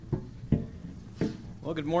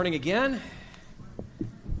Well, good morning again.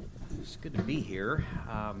 It's good to be here.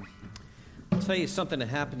 I'll tell you something that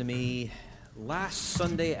happened to me last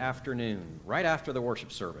Sunday afternoon, right after the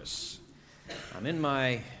worship service. I'm in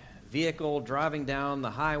my vehicle driving down the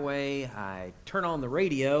highway. I turn on the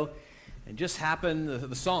radio, and just happened,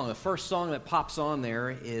 the first song that pops on there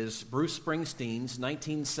is Bruce Springsteen's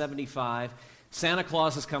 1975, Santa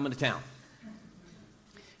Claus is Coming to Town.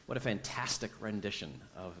 What a fantastic rendition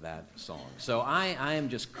of that song. So I am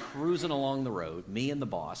just cruising along the road, me and the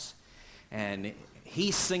boss, and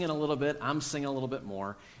he's singing a little bit, I'm singing a little bit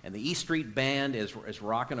more, and the E Street Band is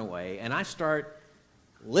rocking away, and I start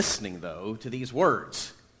listening, though, to these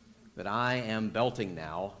words that I am belting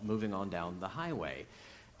now, moving on down the highway.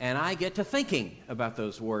 And I get to thinking about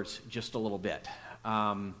those words just a little bit.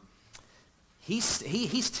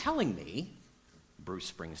 He's telling me,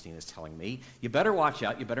 Bruce Springsteen is telling me, you better watch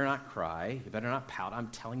out, you better not cry, you better not pout, I'm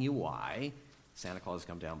telling you why. Santa Claus has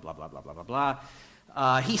come down, blah, blah, blah, blah, blah,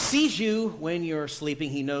 blah. He sees you when you're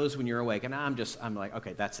sleeping, he knows when you're awake, and I'm like,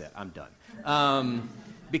 okay, that's it, I'm done.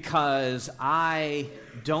 Because I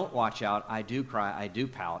don't watch out, I do cry, I do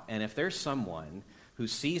pout, and if there's someone who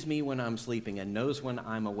sees me when I'm sleeping and knows when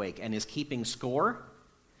I'm awake and is keeping score,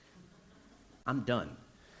 I'm done.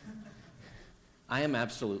 I am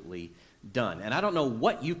absolutely done. And I don't know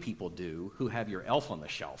what you people do who have your elf on the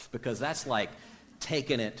shelf, because that's like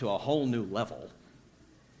taking it to a whole new level.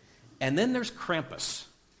 And then there's Krampus.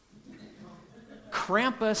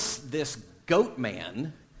 Krampus, this goat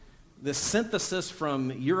man, this synthesis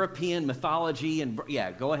from European mythology, and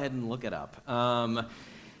yeah, go ahead and look it up,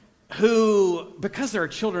 who, because there are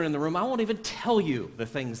children in the room, I won't even tell you the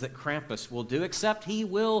things that Krampus will do, except he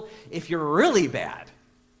will, if you're really bad,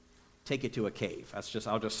 take you to a cave.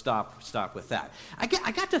 I'll just stop with that. I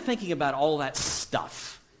got to thinking about all that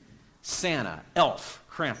stuff. Santa, elf,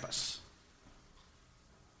 Krampus.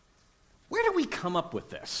 Where do we come up with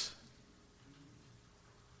this?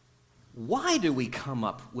 Why do we come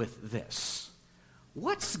up with this?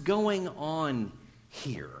 What's going on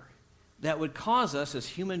here that would cause us as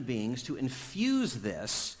human beings to infuse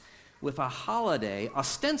this with a holiday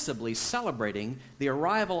ostensibly celebrating the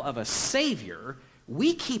arrival of a Savior?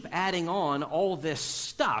 We keep adding on all this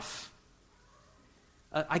stuff,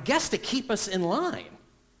 I guess to keep us in line.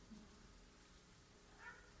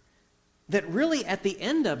 That really, at the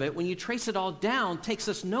end of it, when you trace it all down, takes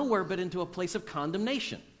us nowhere but into a place of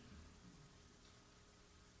condemnation.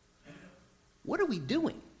 What are we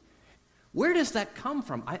doing? Where does that come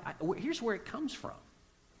from? Here's where it comes from.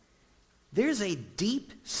 There's a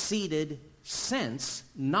deep-seated sense,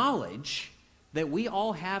 knowledge, that we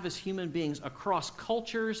all have as human beings across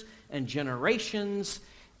cultures and generations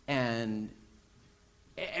and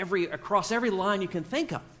across every line you can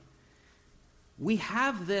think of. We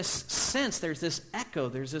have this sense, there's this echo,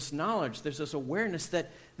 there's this knowledge, there's this awareness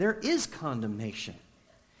that there is condemnation.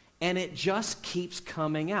 And it just keeps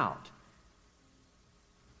coming out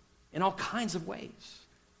in all kinds of ways.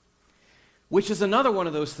 Which is another one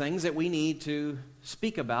of those things that we need to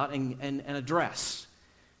speak about and address.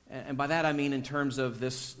 And by that I mean in terms of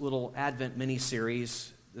this little Advent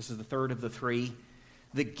mini-series, this is the third of the three,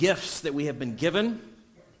 the gifts that we have been given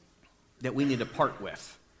that we need to part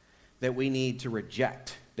with, that we need to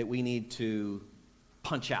reject, that we need to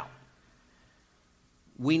punch out.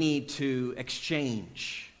 We need to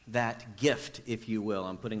exchange that gift, if you will.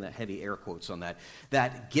 I'm putting that heavy air quotes on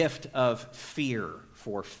that gift of fear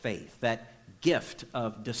for faith, that gift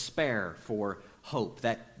of despair for hope,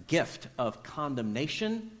 that gift of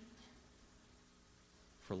condemnation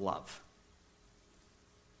for love.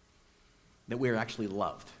 That we are actually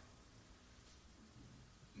loved.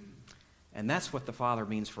 And that's what the Father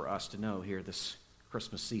means for us to know here this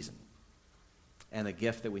Christmas season. And the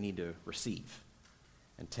gift that we need to receive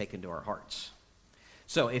and take into our hearts.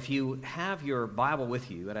 So if you have your Bible with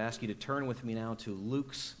you, I'd ask you to turn with me now to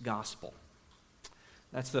Luke's Gospel.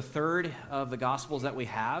 That's the third of the Gospels that we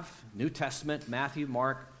have. New Testament, Matthew,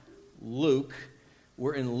 Mark, Luke.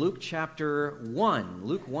 We're in Luke chapter 1.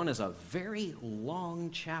 Luke 1 is a very long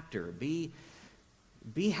chapter. Be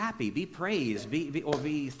happy, be praised, or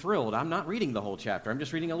be thrilled. I'm not reading the whole chapter. I'm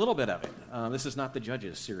just reading a little bit of it. This is not the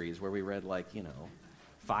Judges series where we read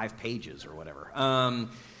 5 pages or whatever.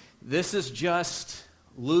 This is just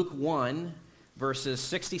Luke 1, verses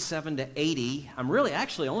 67 to 80. I'm really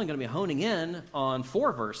actually only going to be honing in on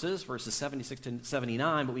 4 verses 76 to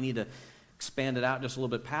 79, but we need to expand it out just a little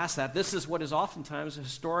bit past that. This is what is oftentimes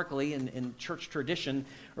historically in church tradition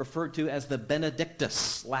referred to as the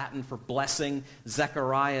Benedictus, Latin for blessing.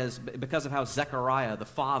 Zechariah's, because of how Zechariah, the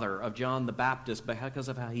father of John the Baptist, because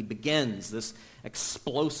of how he begins this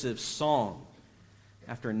explosive song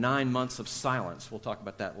after 9 months of silence. We'll talk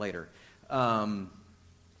about that later. The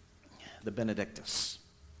Benedictus.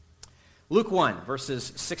 Luke 1,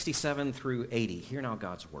 verses 67 through 80. Hear now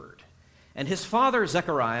God's word. And his father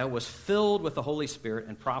Zechariah was filled with the Holy Spirit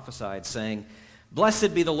and prophesied, saying,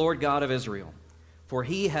 Blessed be the Lord God of Israel, for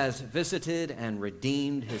he has visited and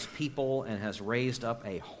redeemed his people and has raised up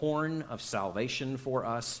a horn of salvation for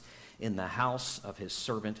us in the house of his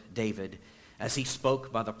servant David, as he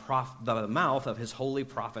spoke by the mouth of his holy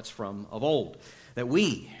prophets from of old, that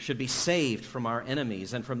we should be saved from our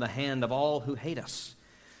enemies and from the hand of all who hate us,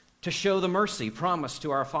 to show the mercy promised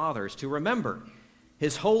to our fathers, to remember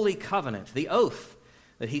his holy covenant, the oath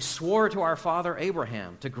that he swore to our father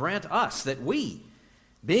Abraham, to grant us that we,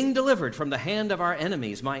 being delivered from the hand of our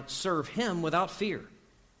enemies, might serve him without fear,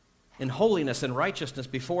 in holiness and righteousness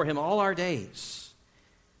before him all our days.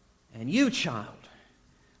 And you, child,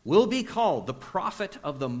 will be called the prophet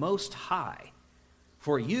of the Most High,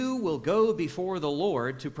 for you will go before the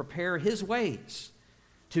Lord to prepare his ways,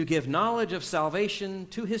 to give knowledge of salvation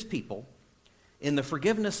to his people in the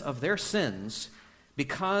forgiveness of their sins,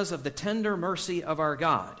 because of the tender mercy of our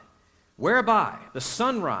God, whereby the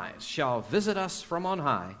sunrise shall visit us from on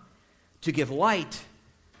high, to give light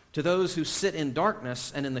to those who sit in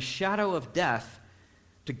darkness and in the shadow of death,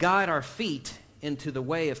 to guide our feet into the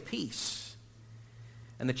way of peace.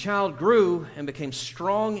 And the child grew and became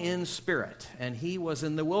strong in spirit, and he was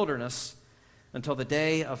in the wilderness until the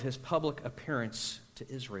day of his public appearance to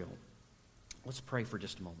Israel. Let's pray for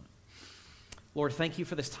just a moment. Lord, thank you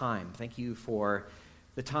for this time. Thank you for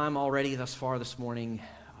the time already thus far this morning,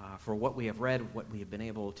 for what we have read, what we have been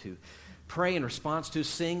able to pray in response to,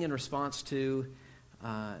 sing in response to.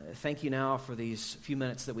 Thank you now for these few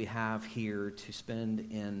minutes that we have here to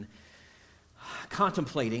spend in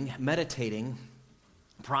contemplating, meditating,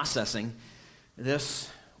 processing this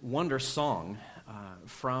wondrous song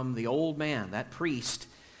from the old man, that priest,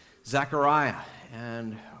 Zechariah.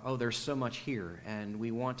 And, there's so much here, and we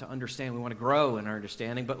want to understand, we want to grow in our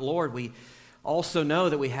understanding. But, Lord, we also know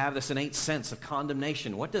that we have this innate sense of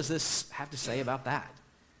condemnation. What does this have to say about that?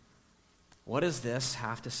 What does this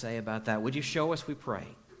have to say about that? Would you show us, we pray,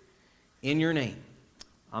 in your name?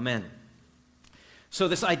 Amen. So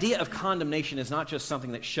this idea of condemnation is not just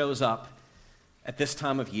something that shows up at this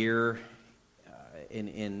time of year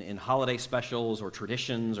in holiday specials or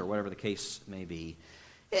traditions or whatever the case may be.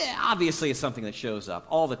 Obviously, it's something that shows up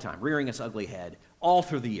all the time, rearing its ugly head all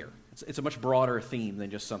through the year. It's a much broader theme than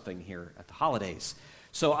just something here at the holidays.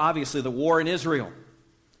 So obviously, the war in Israel,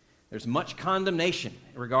 there's much condemnation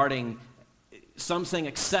regarding, some saying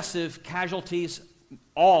excessive casualties,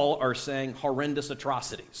 all are saying horrendous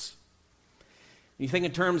atrocities. You think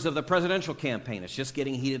in terms of the presidential campaign, it's just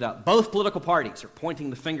getting heated up. Both political parties are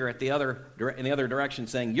pointing the finger at the other in the other direction,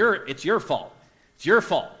 saying it's your fault. It's your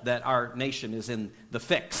fault that our nation is in the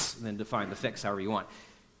fix, and then define the fix however you want,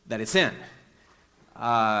 that it's in.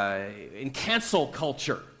 In cancel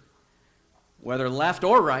culture, whether left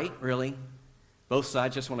or right, really, both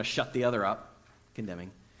sides just want to shut the other up,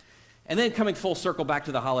 condemning. And then coming full circle back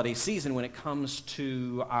to the holiday season when it comes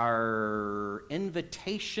to our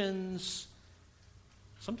invitations,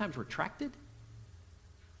 sometimes retracted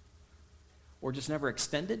or just never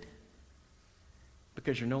extended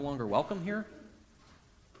because you're no longer welcome here.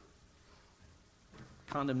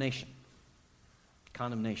 Condemnation.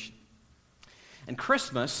 And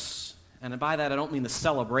Christmas, and by that I don't mean the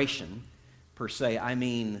celebration per se, I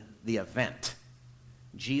mean the event.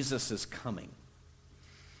 Jesus is coming.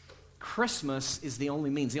 Christmas is the only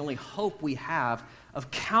means, the only hope we have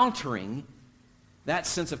of countering that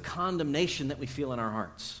sense of condemnation that we feel in our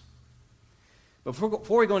hearts. But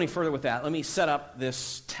before we go any further with that, let me set up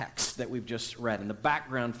this text that we've just read and the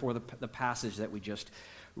background for the passage that we just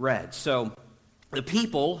read. So the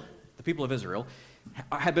people of Israel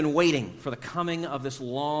had been waiting for the coming of this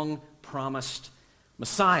long-promised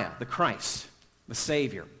Messiah, the Christ, the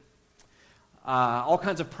Savior. All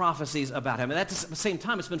kinds of prophecies about him. And at the same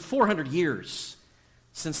time, it's been 400 years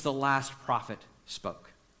since the last prophet spoke.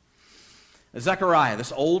 Zechariah,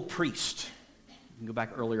 this old priest, you can go back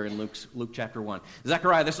earlier in Luke chapter 1.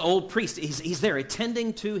 Zechariah, this old priest, he's there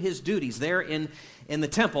attending to his duties there in the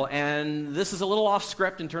temple. And this is a little off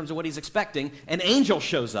script in terms of what he's expecting. An angel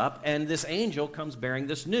shows up, and this angel comes bearing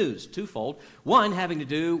this news, twofold. One, having to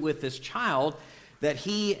do with this child that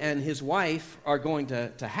he and his wife are going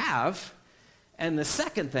to have. And the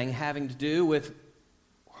second thing having to do with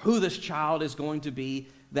who this child is going to be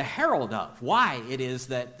the herald of, why it is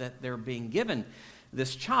that they're being given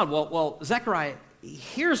this child. Well, Zechariah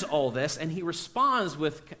hears all this, and he responds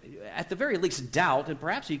with, at the very least, doubt, and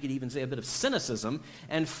perhaps you could even say a bit of cynicism,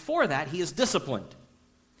 and for that he is disciplined.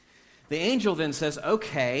 the angel then says,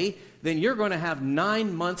 okay, then you're going to have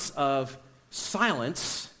 9 months of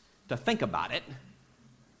silence to think about it.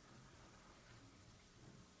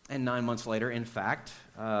 And 9 months later, in fact,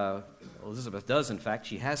 Elizabeth does, in fact,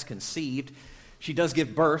 she has conceived. She does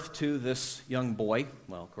give birth to this young boy.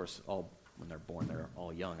 Well, of course, when they're born, they're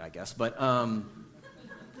all young, I guess. But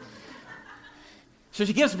so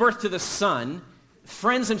she gives birth to the son.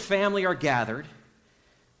 Friends and family are gathered.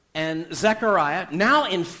 And Zechariah, now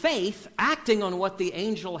in faith, acting on what the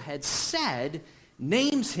angel had said,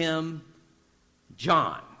 names him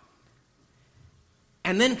John.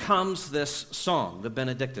 And then comes this song, the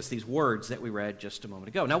Benedictus, these words that we read just a moment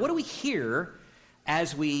ago. Now, what do we hear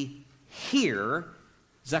as we hear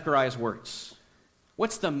Zechariah's words?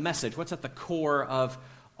 What's the message? What's at the core of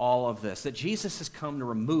all of this? That Jesus has come to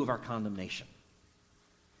remove our condemnation.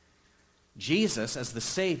 Jesus, as the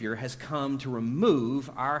Savior, has come to remove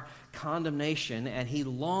our condemnation, and he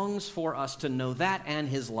longs for us to know that and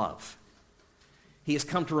his love. He has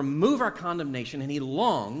come to remove our condemnation, and he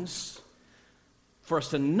longs for us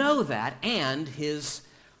to know that and his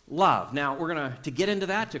love. Now, we're going to get into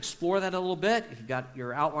that, to explore that a little bit. If you've got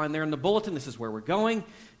your outline there in the bulletin, this is where we're going.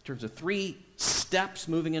 In terms of 3 steps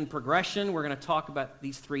moving in progression, we're going to talk about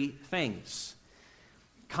these 3 things.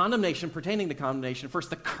 Condemnation, pertaining to condemnation. First,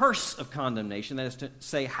 the curse of condemnation, that is to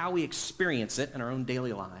say how we experience it in our own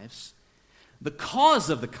daily lives. The cause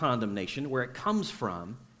of the condemnation, where it comes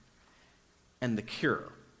from, and the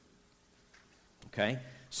cure. Okay?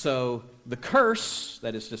 So, the curse,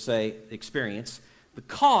 that is to say, experience, the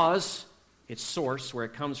cause, its source, where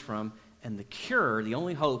it comes from, and the cure, the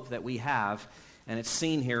only hope that we have, and it's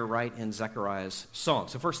seen here right in Zechariah's song.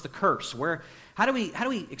 So first, the curse. How do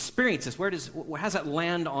we experience this? How does that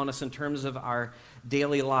land on us in terms of our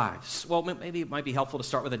daily lives? Well, maybe it might be helpful to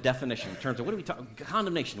start with a definition in terms of what do we talk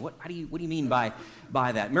condemnation. What do you mean by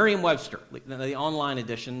that? Merriam-Webster, the online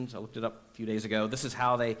editions. I looked it up a few days ago. This is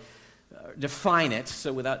how they define it.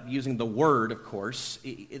 So without using the word, of course,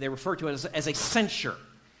 they refer to it as a censure.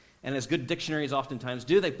 And as good dictionaries oftentimes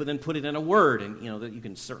do, they then put it in a word. And, you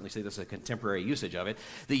can certainly say this is a contemporary usage of it.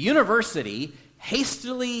 The university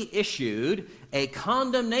hastily issued a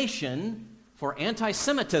condemnation for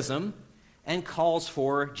anti-Semitism and calls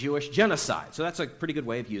for Jewish genocide. So that's a pretty good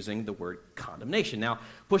way of using the word condemnation. Now,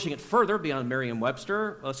 pushing it further beyond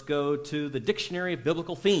Merriam-Webster, let's go to the Dictionary of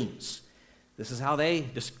Biblical Themes. This is how they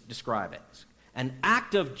describe it. An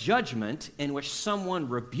act of judgment in which someone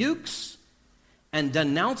rebukes and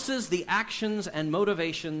denounces the actions and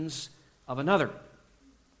motivations of another.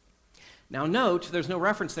 Now note, there's no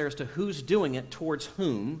reference there as to who's doing it towards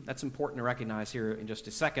whom. That's important to recognize here in just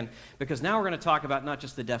a second, because now we're going to talk about not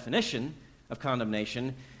just the definition of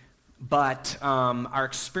condemnation, but our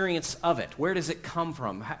experience of it. Where does it come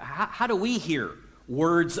from? How do we hear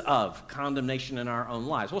words of condemnation in our own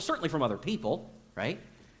lives? Well, certainly from other people, right?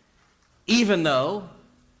 Even though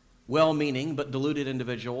well-meaning but deluded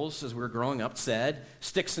individuals, as we were growing up, said,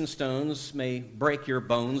 sticks and stones may break your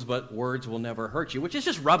bones, but words will never hurt you, which is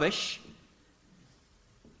just rubbish.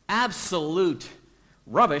 Absolute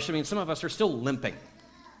rubbish. I mean, some of us are still limping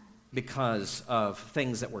because of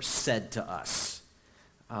things that were said to us,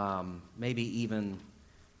 maybe even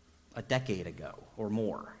a decade ago or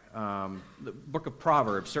more. The book of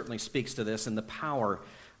Proverbs certainly speaks to this and the power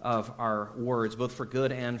of our words, both for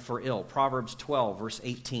good and for ill. Proverbs 12, verse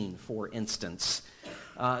 18, for instance.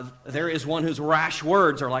 There is one whose rash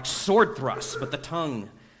words are like sword thrusts, but the tongue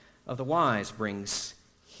of the wise brings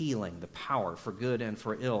healing, the power for good and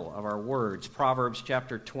for ill of our words. Proverbs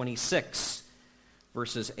chapter 26,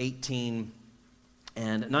 verses 18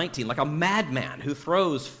 and 19. Like a madman who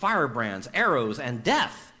throws firebrands, arrows, and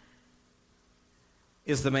death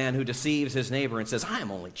is the man who deceives his neighbor and says, I am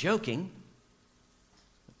only joking.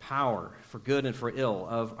 Power for good and for ill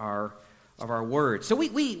of our words. So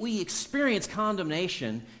we experience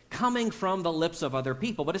condemnation coming from the lips of other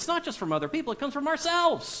people, but it's not just from other people, it comes from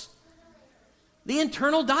ourselves. The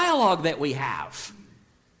internal dialogue that we have.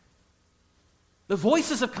 The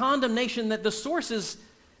voices of condemnation, that the source is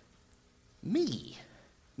me,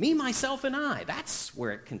 myself, and I. That's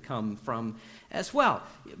where it can come from as well.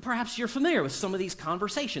 Perhaps you're familiar with some of these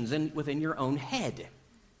conversations within your own head.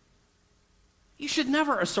 You should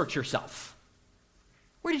never assert yourself.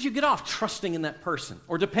 Where did you get off trusting in that person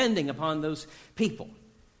or depending upon those people?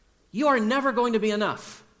 You are never going to be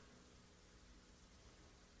enough.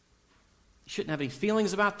 You shouldn't have any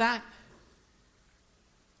feelings about that.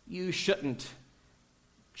 You shouldn't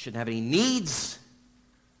have any needs.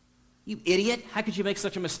 You idiot, how could you make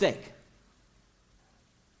such a mistake?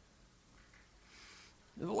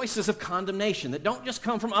 The voices of condemnation that don't just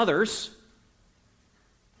come from others.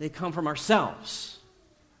 They come from ourselves,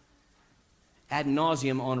 ad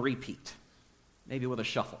nauseum on repeat, maybe with a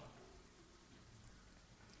shuffle.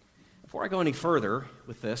 Before I go any further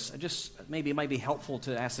with this, maybe it might be helpful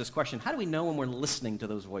to ask this question. How do we know when we're listening to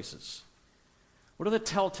those voices? What are the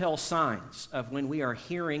telltale signs of when we are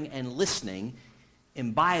hearing and listening,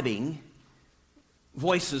 imbibing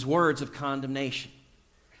voices, words of condemnation?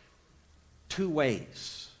 Two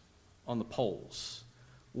ways on the poles.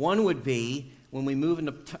 One would be when we move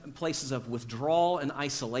into places of withdrawal and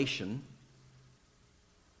isolation,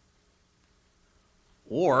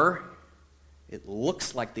 or it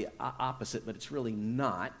looks like the opposite, but it's really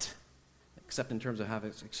not, except in terms of how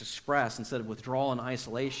it's expressed. Instead of withdrawal and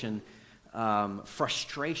isolation,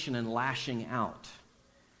 frustration and lashing out.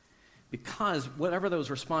 Because whatever those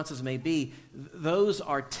responses may be, those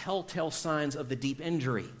are telltale signs of the deep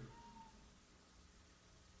injury.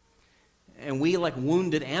 And we, like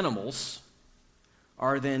wounded animals,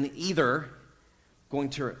 are then either going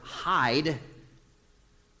to hide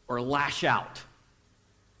or lash out.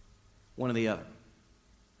 One or the other.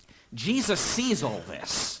 Jesus sees all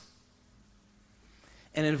this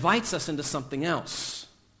and invites us into something else.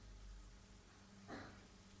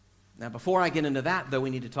 Now, before I get into that, though, we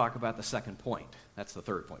need to talk about the second point. That's the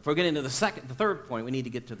third point. Before we get into the third point, we need to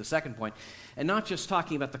get to the second point, and not just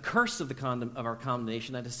talking about the curse of our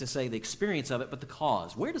condemnation, that is to say, the experience of it, but the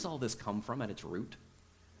cause. Where does all this come from at its root?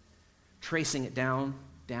 Tracing it down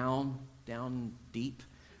deep.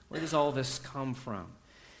 Where does all this come from?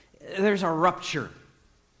 There's a rupture.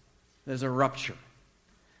 There's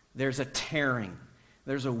a tearing.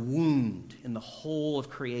 There's a wound in the whole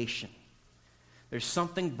of creation. There's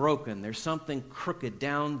something broken. There's something crooked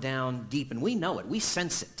down deep. And we know it. We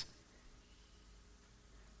sense it.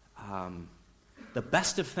 The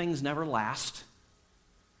best of things never last.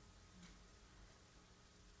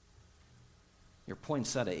 Your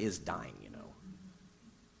poinsettia is dying, you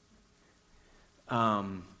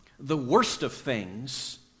know. The worst of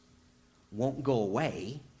things won't go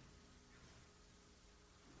away.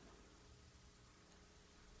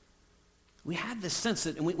 We have this sense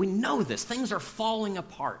that, and we know this, things are falling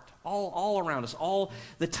apart all around us, all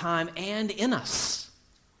the time, and in us.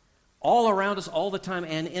 All around us, all the time,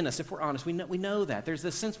 and in us. If we're honest, we know that. There's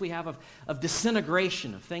this sense we have of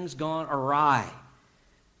disintegration, of things gone awry.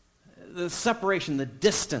 The separation, the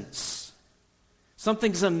distance.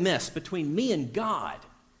 Something's amiss between me and God,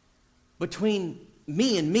 between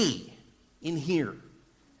me and me in here,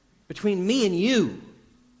 between me and you,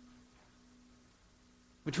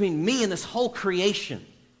 between me and this whole creation.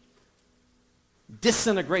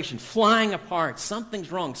 Disintegration, flying apart.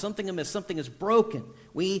 Something's wrong, something amiss, something is broken.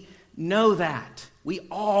 We know that. We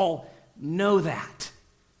all know that.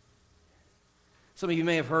 Some of you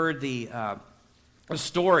may have heard a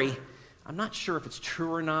story. I'm not sure if it's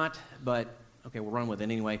true or not, but okay, we'll run with it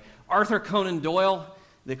anyway. Arthur Conan Doyle,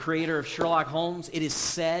 the creator of Sherlock Holmes, it is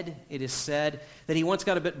said that he once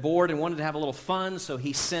got a bit bored and wanted to have a little fun, so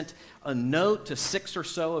he sent a note to 6 or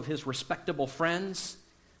so of his respectable friends,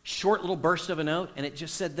 short little burst of a note, and it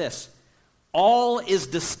just said this: "All is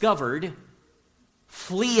discovered,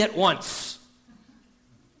 flee at once."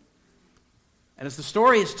 And as the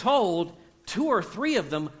story is told, 2 or 3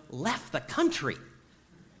 of them left the country.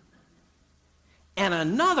 And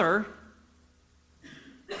another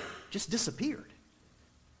just disappeared.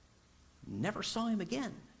 Never saw him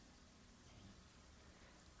again.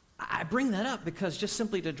 I bring that up because just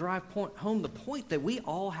simply to drive home the point that we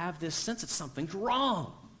all have this sense that something's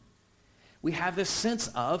wrong. We have this sense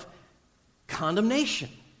of condemnation.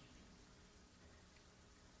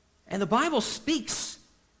 And the Bible speaks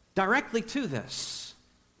directly to this,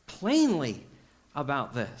 plainly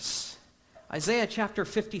about this. Isaiah chapter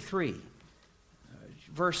 53,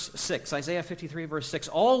 verse 6. Isaiah 53, verse 6.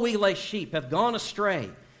 "All we like sheep have gone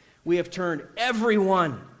astray. We have turned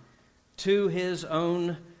everyone to his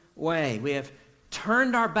own way." We have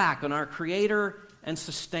turned our back on our Creator and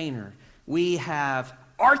Sustainer. We have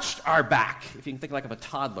arched our back, if you can think like of a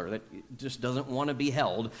toddler that just doesn't want to be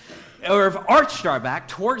held, or have arched our back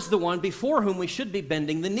towards the one before whom we should be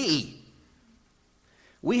bending the knee.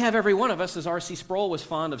 We have, every one of us, as R.C. Sproul was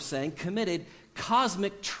fond of saying, committed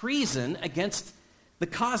cosmic treason against the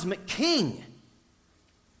cosmic king.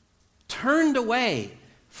 Turned away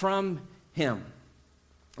from him.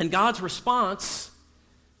 And God's response,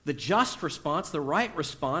 the just response, the right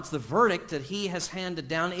response, the verdict that he has handed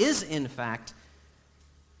down is, in fact,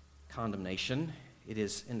 condemnation. It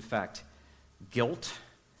is, in fact, guilt.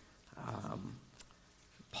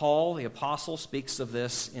 Paul, the apostle, speaks of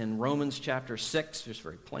this in Romans chapter 6, just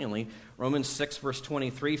very plainly. Romans 6, verse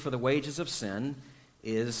 23, "For the wages of sin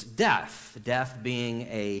is death. Death being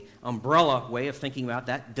an umbrella way of thinking about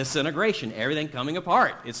that disintegration, everything coming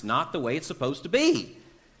apart. It's not the way it's supposed to be,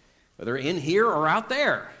 whether in here or out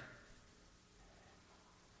there.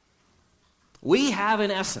 We have,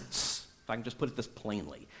 in essence, if I can just put it this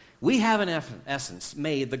plainly, we have, in essence,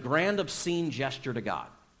 made the grand obscene gesture to God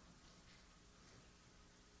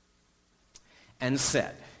and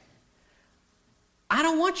said, I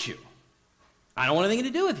don't want you. I don't want anything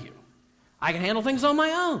to do with you. I can handle things on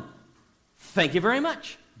my own. Thank you very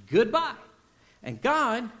much. Goodbye. And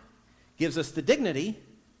God gives us the dignity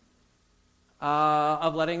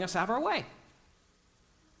of letting us have our way.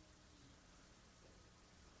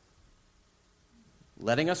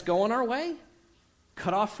 Letting us go on our way,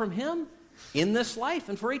 cut off from Him in this life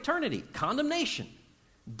and for eternity. Condemnation,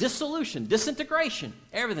 dissolution, disintegration,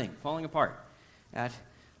 everything falling apart at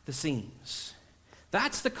the seams.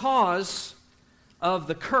 That's the cause of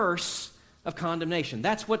the curse of condemnation.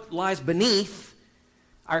 That's what lies beneath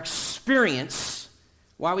our experience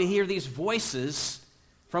while we hear these voices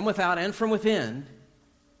from without and from within,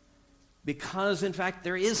 because, in fact,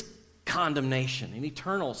 there is condemnation, an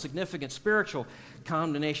eternal, significant, spiritual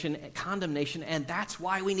condemnation, and that's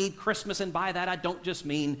why we need Christmas. And by that, I don't just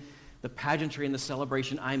mean the pageantry and the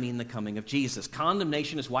celebration, I mean the coming of Jesus.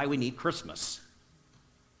 Condemnation is why we need Christmas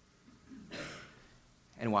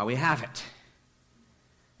and why we have it.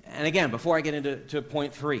 And again, before I get into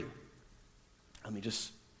point 3, let me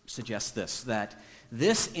just suggest this, that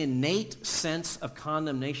this innate sense of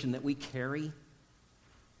condemnation that we carry,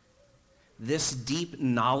 this deep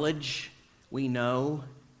knowledge we know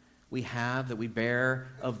we have, that we bear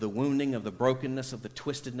of the wounding, of the brokenness, of the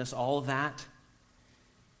twistedness, all of that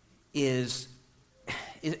it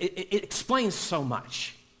explains so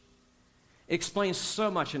much. It explains so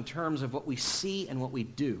much in terms of what we see and what we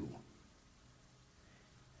do.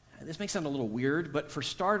 This may sound a little weird, but for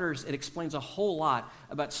starters, it explains a whole lot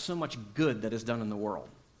about so much good that is done in the world.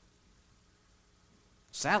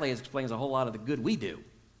 Sadly, it explains a whole lot of the good we do.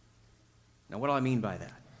 Now, what do I mean by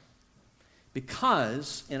that?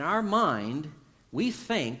 Because in our mind, we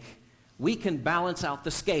think we can balance out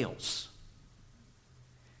the scales.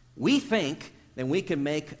 We think that we can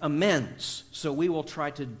make amends, so we will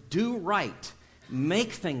try to do right,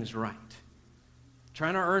 make things right,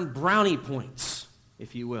 trying to earn brownie points,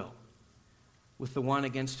 if you will, with the one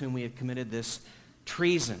against whom we have committed this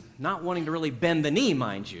treason. Not wanting to really bend the knee,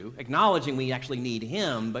 mind you, acknowledging we actually need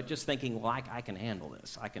Him, but just thinking, well, I can handle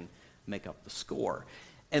this. I can make up the score.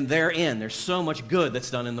 And therein, there's so much good that's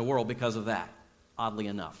done in the world because of that, oddly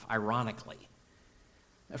enough, ironically.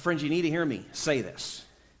 Now, friends, you need to hear me say this.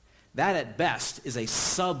 That, at best, is a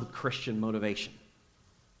sub-Christian motivation.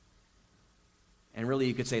 And really,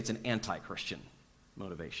 you could say it's an anti-Christian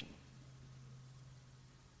motivation.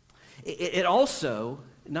 It also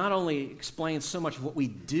not only explains so much of what we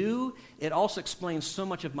do, it also explains so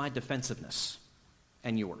much of my defensiveness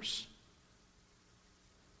and yours.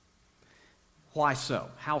 Why so?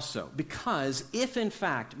 How so? Because if, in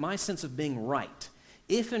fact, my sense of being right,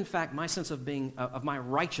 if, in fact, my sense of being of my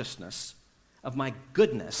righteousness, of my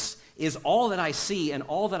goodness, is all that I see and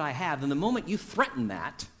all that I have, then the moment you threaten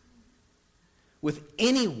that with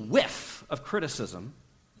any whiff of criticism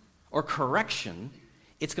or correction,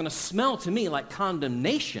 it's going to smell to me like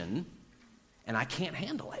condemnation, and I can't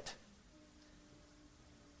handle it.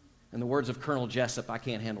 In the words of Colonel Jessup, I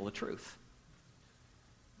can't handle the truth.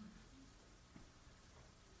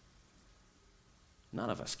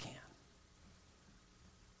 None of us can.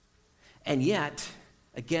 And yet,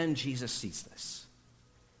 again, Jesus sees this.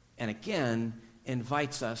 And again,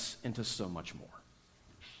 invites us into so much more.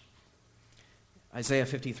 Isaiah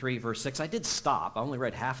 53, verse 6. I did stop. I only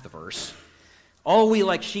read half the verse. All we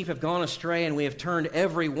like sheep have gone astray, and we have turned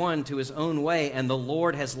every one to his own way, and the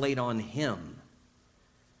Lord has laid on him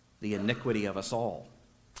the iniquity of us all.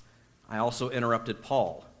 I also interrupted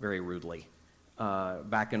Paul very rudely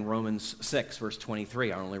back in Romans 6, verse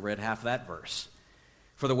 23. I only read half that verse.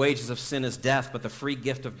 For the wages of sin is death, but the free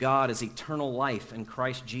gift of God is eternal life in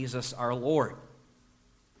Christ Jesus our Lord.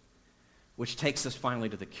 Which takes us finally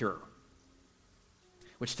to the cure.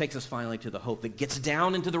 Which takes us finally to the hope that gets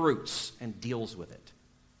down into the roots and deals with it.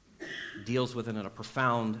 Deals with it in a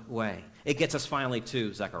profound way. It gets us finally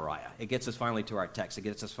to Zechariah. It gets us finally to our text. It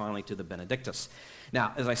gets us finally to the Benedictus.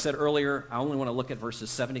 Now, as I said earlier, I only want to look at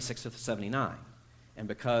verses 76 to 79. And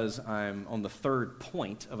because I'm on the third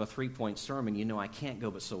point of a 3-point sermon, you know I can't go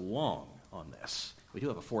but so long on this. We do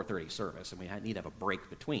have a 4:30 service, and we need to have a break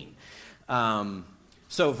between.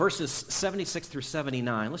 So verses 76 through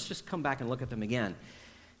 79, let's just come back and look at them again.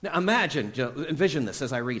 Now envision this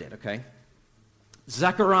as I read it, okay?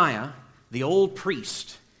 Zechariah the old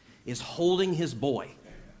priest is holding his boy,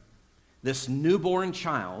 this newborn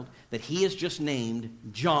child that he has just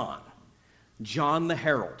named John. John the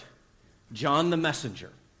herald, John the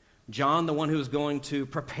messenger, John the one who is going to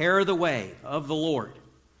prepare the way of the Lord.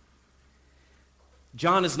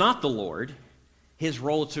 John is not the Lord. His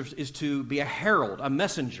role is to be a herald, a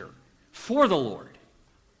messenger for the Lord.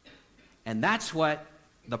 And that's what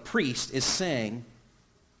the priest is saying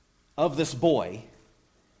of this boy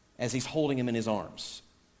as he's holding him in his arms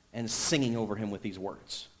and singing over him with these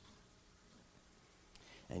words.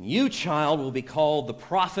 And you, child, will be called the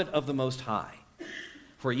prophet of the Most High,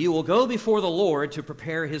 for you will go before the Lord to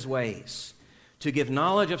prepare his ways, to give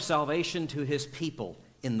knowledge of salvation to his people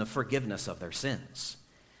in the forgiveness of their sins,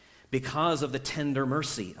 because of the tender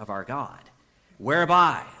mercy of our God,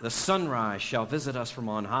 whereby the sunrise shall visit us from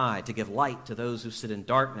on high, to give light to those who sit in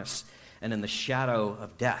darkness and in the shadow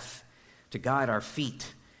of death, to guide our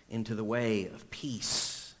feet into the way of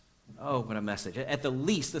peace. Oh, what a message. At the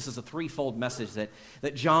least, this is a threefold message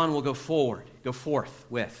that John will go forth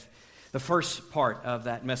with. The first part of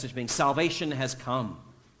that message being salvation has come.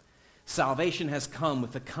 Salvation has come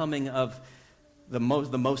with the coming of the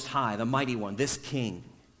Most High, the Mighty One, this King.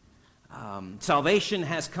 Salvation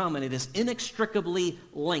has come, and it is inextricably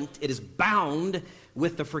linked. It is bound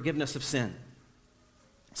with the forgiveness of sin.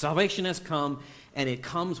 Salvation has come, and it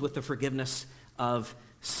comes with the forgiveness of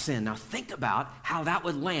sin. Now think about how that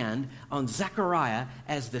would land on Zechariah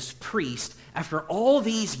as this priest after all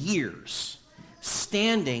these years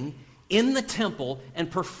standing in the temple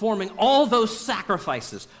and performing all those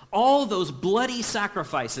sacrifices, all those bloody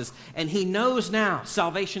sacrifices, and he knows now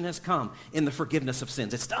salvation has come in the forgiveness of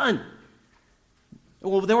sins. It's done.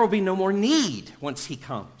 Well, there will be no more need once he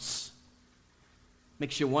comes.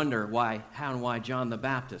 Makes you wonder how and why John the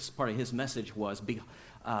Baptist, part of his message was,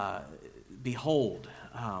 behold,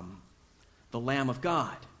 the Lamb of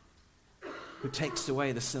God who takes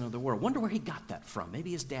away the sin of the world. Wonder where he got that from.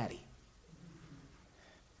 Maybe his daddy.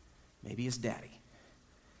 Maybe his daddy.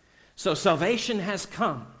 So salvation has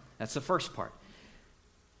come. That's the first part.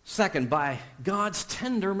 Second, by God's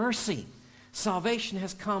tender mercy. Salvation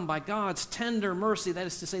has come by God's tender mercy. That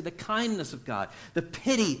is to say, the kindness of God, the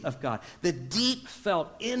pity of God, the deep felt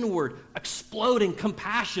inward exploding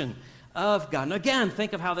compassion of God. And again,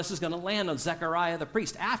 think of how this is going to land on Zechariah the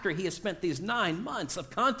priest after he has spent these 9 months of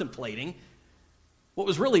contemplating what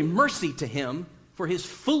was really mercy to him for his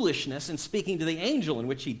foolishness in speaking to the angel in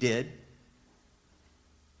which he did.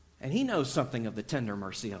 And he knows something of the tender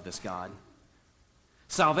mercy of this God.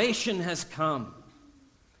 Salvation has come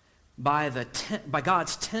by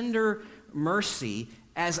God's tender mercy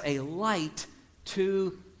as a light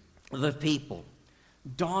to the people.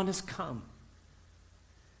 Dawn has come.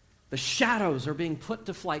 The shadows are being put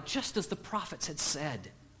to flight, just as the prophets had said,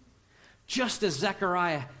 just as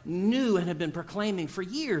Zechariah knew and had been proclaiming for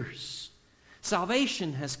years.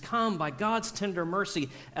 Salvation has come by God's tender mercy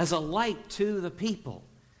as a light to the people.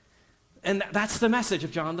 And that's the message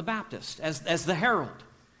of John the Baptist as the herald.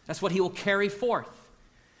 That's what he will carry forth.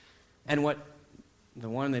 And what the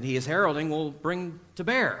one that he is heralding will bring to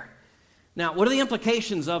bear. Now, what are the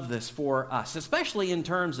implications of this for us, especially in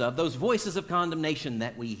terms of those voices of condemnation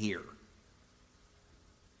that we hear?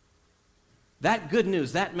 That good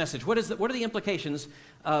news, that message, what are the implications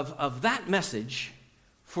of that message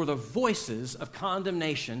for the voices of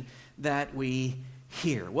condemnation that we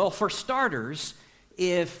hear? Well, for starters,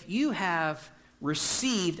 if you have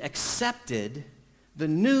accepted the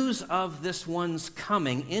news of this one's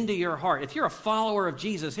coming into your heart, if you're a follower of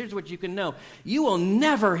Jesus, here's what you can know. You will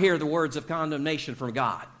never hear the words of condemnation from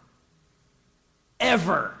God.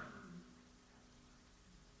 Ever.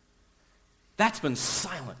 That's been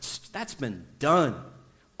silenced. That's been done.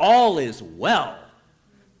 All is well.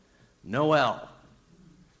 Noel.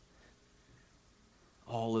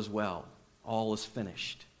 All is well. All is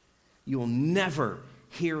finished. You will never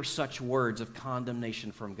hear such words of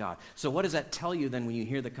condemnation from God. So what does that tell you then when you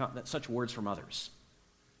hear such words from others?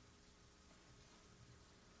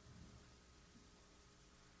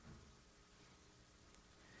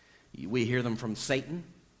 We hear them from Satan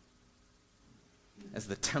as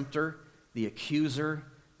the tempter, the accuser,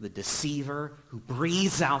 the deceiver who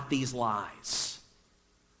breathes out these lies.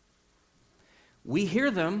 We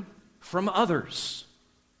hear them from others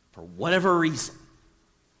for whatever reason.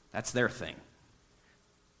 That's their thing.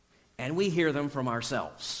 And we hear them from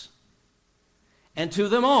ourselves. And to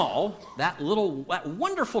them all, that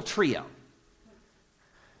wonderful trio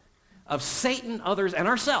of Satan, others, and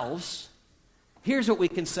ourselves, here's what we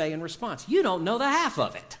can say in response. You don't know the half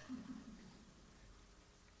of it.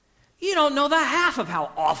 You don't know the half of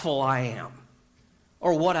how awful I am.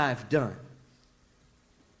 or what I've done.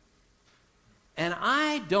 And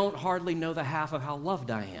I don't hardly know the half of how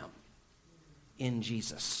loved I am in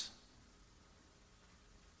Jesus.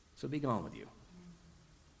 So be gone with you.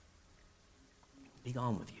 Be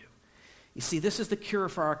gone with you. You see, this is the cure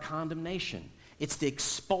for our condemnation. It's the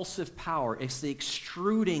expulsive power. It's the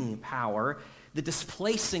extruding power, the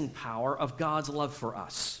displacing power of God's love for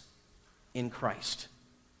us in Christ.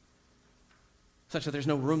 Such that there's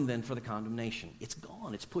no room then for the condemnation. It's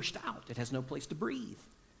gone. It's pushed out. It has no place to breathe.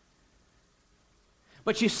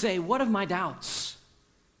 But you say, what of my doubts?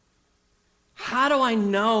 How do I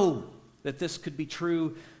know that this could be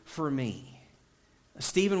true for me?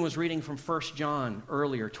 Stephen was reading from 1 John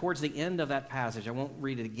earlier. Towards the end of that passage, I won't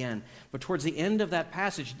read it again, but towards the end of that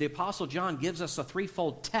passage, the Apostle John gives us a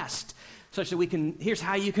threefold test such that here's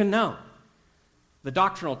how you can know. The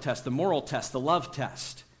doctrinal test, the moral test, the love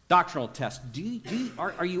test. Doctrinal test.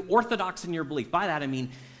 Are you orthodox in your belief? By that I mean,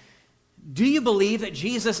 do you believe that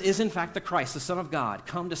Jesus is in fact the Christ, the Son of God,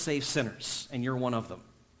 come to save sinners, and you're one of them?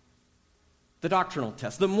 The doctrinal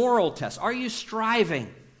test. The moral test. Are you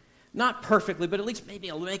striving, not perfectly, but at least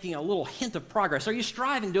maybe making a little hint of progress? Are you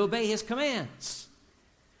striving to obey his commands?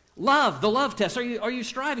 Love, the love test. Are you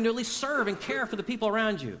striving to at least serve and care for the people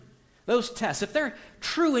around you? Those tests, if they're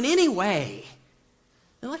true in any way,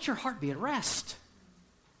 then let your heart be at rest.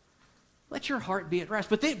 Let your heart be at rest.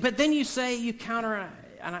 But then you say, you counter,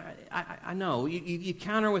 and I know, you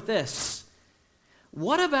counter with this.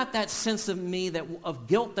 What about that sense of me of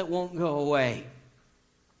guilt that won't go away?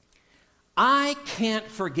 I can't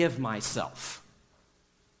forgive myself.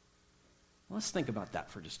 Let's think about that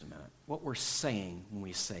for just a minute. What we're saying when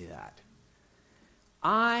we say that.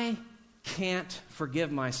 I can't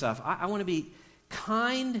forgive myself. I want to be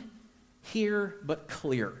kind here but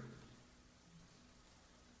clear.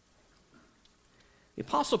 The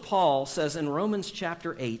Apostle Paul says in Romans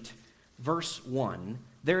chapter 8, verse 1,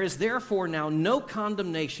 there is therefore now no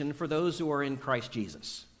condemnation for those who are in Christ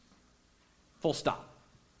Jesus. Full stop.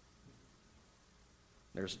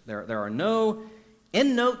 There are no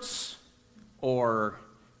endnotes or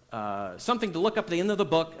something to look up at the end of the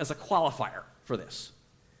book as a qualifier for this.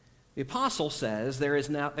 The apostle says there is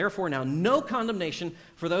therefore now no condemnation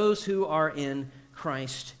for those who are in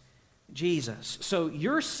Christ Jesus. So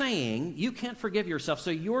you're saying you can't forgive yourself.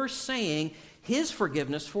 So you're saying his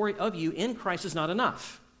forgiveness of you in Christ is not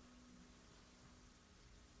enough.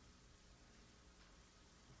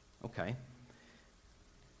 Okay.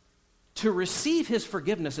 To receive his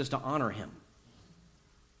forgiveness is to honor him.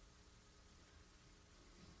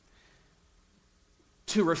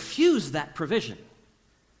 To refuse that provision,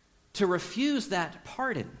 to refuse that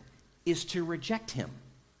pardon, is to reject him.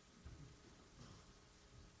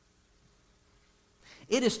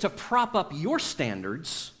 It is to prop up your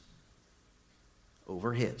standards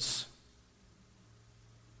over his.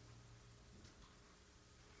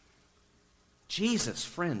 Jesus,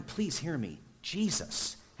 friend, please hear me.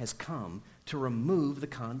 Jesus has come to remove the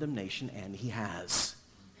condemnation, and he has.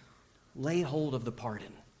 Lay hold of the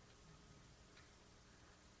pardon.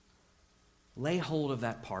 Lay hold of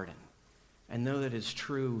that pardon and know that it's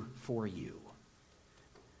true for you.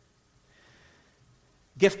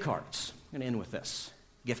 Gift cards. I'm going to end with this.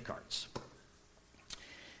 Gift cards.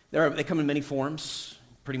 They come in many forms.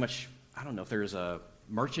 Pretty much, I don't know if there's a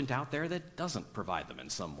merchant out there that doesn't provide them in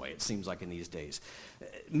some way, it seems like in these days.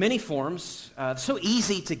 Many forms, so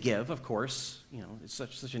easy to give, of course. You know, it's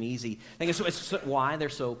such an easy thing. It's why they're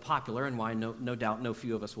so popular and why no doubt no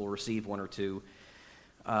few of us will receive one or two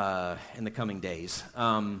in the coming days.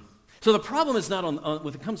 So the problem is not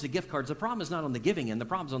when it comes to gift cards, the problem is not on the giving end, the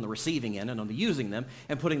problem is on the receiving end and on the using them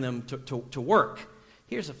and putting them to work.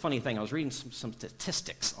 Here's a funny thing. I was reading some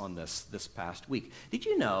statistics on this past week. Did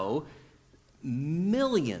you know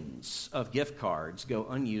millions of gift cards go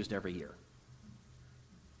unused every year?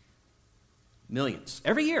 Millions.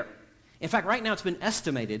 Every year. In fact, right now it's been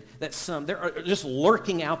estimated that they're just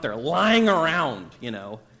lurking out there, lying around,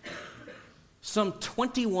 some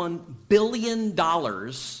 $21 billion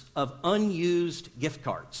of unused gift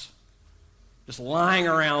cards just lying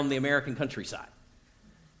around the American countryside.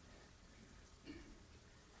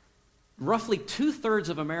 Roughly 2/3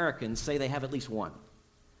 of Americans say they have at least one.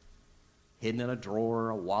 Hidden in a drawer,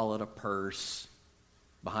 a wallet, a purse,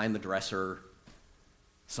 behind the dresser,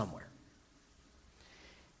 somewhere.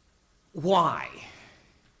 Why?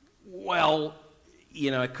 Well,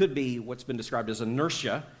 it could be what's been described as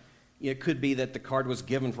inertia. It could be that the card was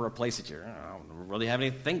given for a place that you don't really have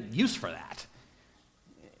anything use for that.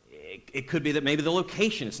 It could be that maybe the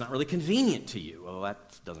location is not really convenient to you. Well,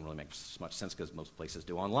 that doesn't really make much sense because most places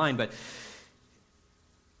do online. But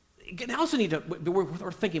you also need to,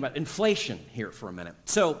 we're thinking about inflation here for a minute.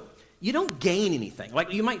 So you don't gain anything.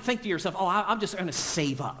 Like you might think to yourself, oh, I'm just going to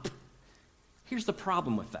save up. Here's the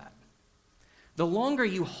problem with that. The longer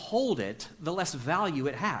you hold it, the less value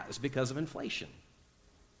it has because of inflation.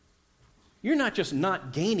 You're not just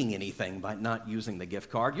not gaining anything by not using the gift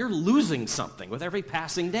card. You're losing something with every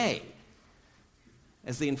passing day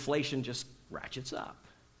as the inflation just ratchets up.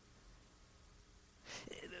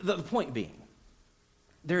 The point being,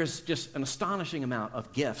 there's just an astonishing amount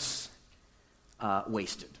of gifts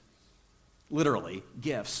wasted. Literally,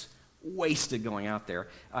 gifts wasted going out there.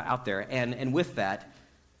 And with that,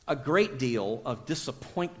 a great deal of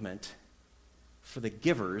disappointment for the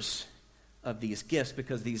givers of these gifts,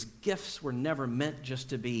 because these gifts were never meant just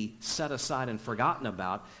to be set aside and forgotten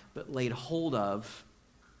about, but laid hold of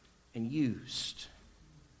and used.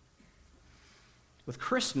 With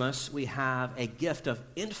Christmas, we have a gift of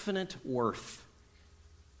infinite worth.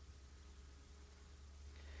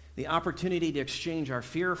 The opportunity to exchange our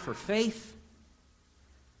fear for faith,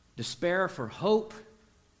 despair for hope,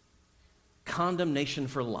 condemnation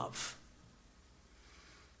for love.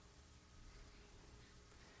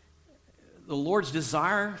 The Lord's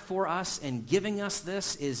desire for us in giving us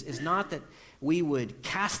this is not that we would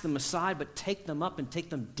cast them aside, but take them up and take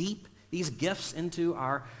them deep, these gifts into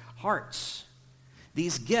our hearts.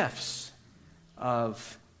 These gifts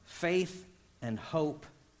of faith and hope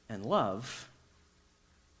and love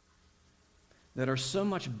that are so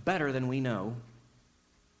much better than we know,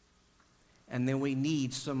 and then we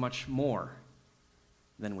need so much more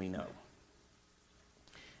than we know.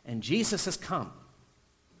 And Jesus has come.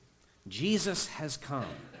 Jesus has come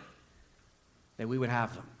that we would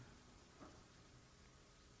have them.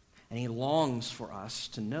 And he longs for us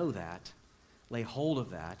to know that, lay hold of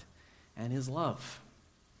that, and his love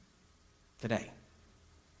today.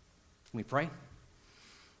 Can we pray?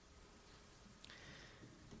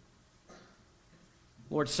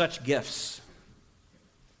 Lord, such gifts.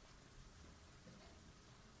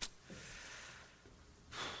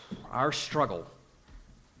 Our struggle,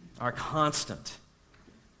 our constant,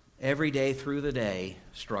 every day through the day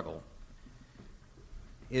struggle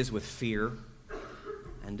is with fear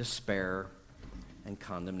and despair and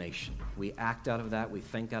condemnation. We act out of that, we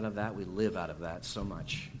think out of that, we live out of that so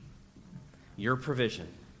much. Your provision,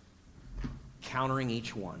 countering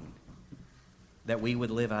each one, that we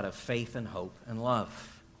would live out of faith and hope and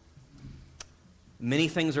love. Many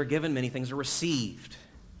things are given, many things are received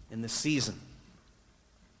in this season.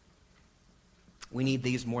 We need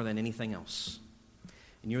these more than anything else.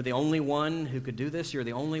 And you're the only one who could do this. You're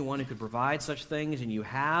the only one who could provide such things, and you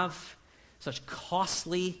have such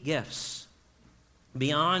costly gifts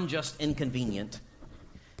beyond just inconvenient,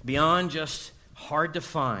 beyond just hard to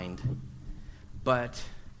find, but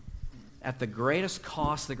at the greatest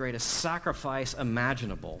cost, the greatest sacrifice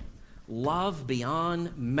imaginable, love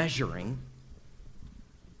beyond measuring.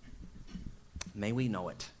 May we know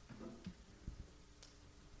it.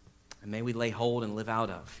 And may we lay hold and live out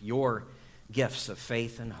of your gifts of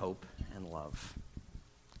faith and hope and love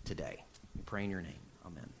today. We pray in your name.